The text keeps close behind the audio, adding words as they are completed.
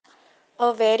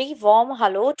A very warm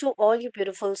hello to all you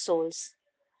beautiful souls.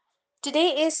 Today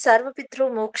is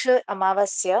Sarvapitru Moksha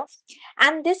Amavasya,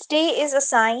 and this day is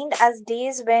assigned as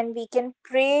days when we can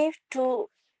pray to,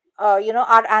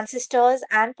 our ancestors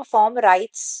and perform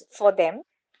rites for them.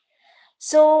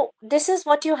 So this is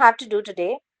what you have to do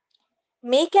today.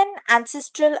 Make an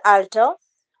ancestral altar.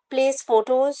 Place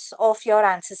photos of your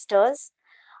ancestors.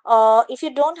 If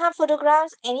you don't have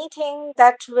photographs, anything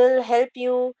that will help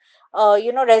you,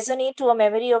 resonate to a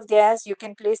memory of theirs, you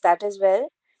can place that as well.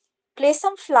 Place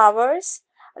some flowers,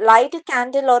 light a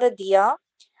candle or a diya.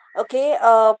 Okay,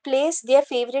 place their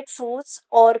favorite foods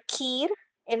or kheer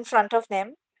in front of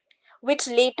them, which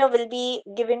later will be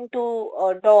given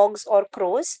to dogs or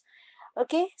crows.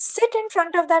 Okay, sit in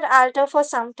front of that altar for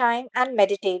some time and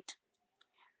meditate.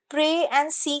 Pray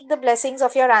and seek the blessings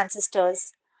of your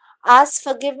ancestors. Ask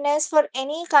forgiveness for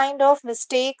any kind of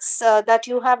mistakes that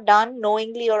you have done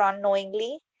knowingly or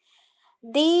unknowingly.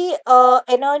 The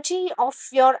energy of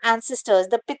your ancestors,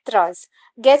 the pitras,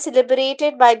 gets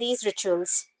liberated by these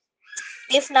rituals.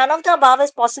 If none of the above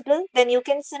is possible, then you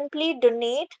can simply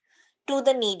donate to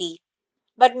the needy.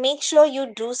 But make sure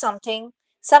you do something,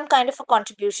 some kind of a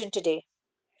contribution today.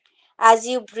 As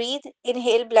you breathe,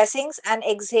 inhale blessings and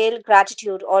exhale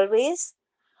gratitude always.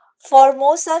 For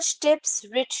more such tips,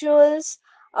 rituals,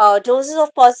 doses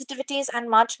of positivities, and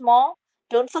much more,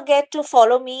 don't forget to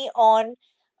follow me on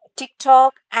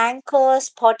TikTok, Anchor,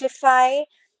 Spotify,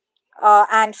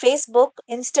 and Facebook,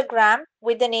 Instagram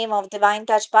with the name of Divine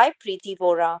Touch by Preeti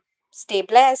Vora. Stay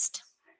blessed.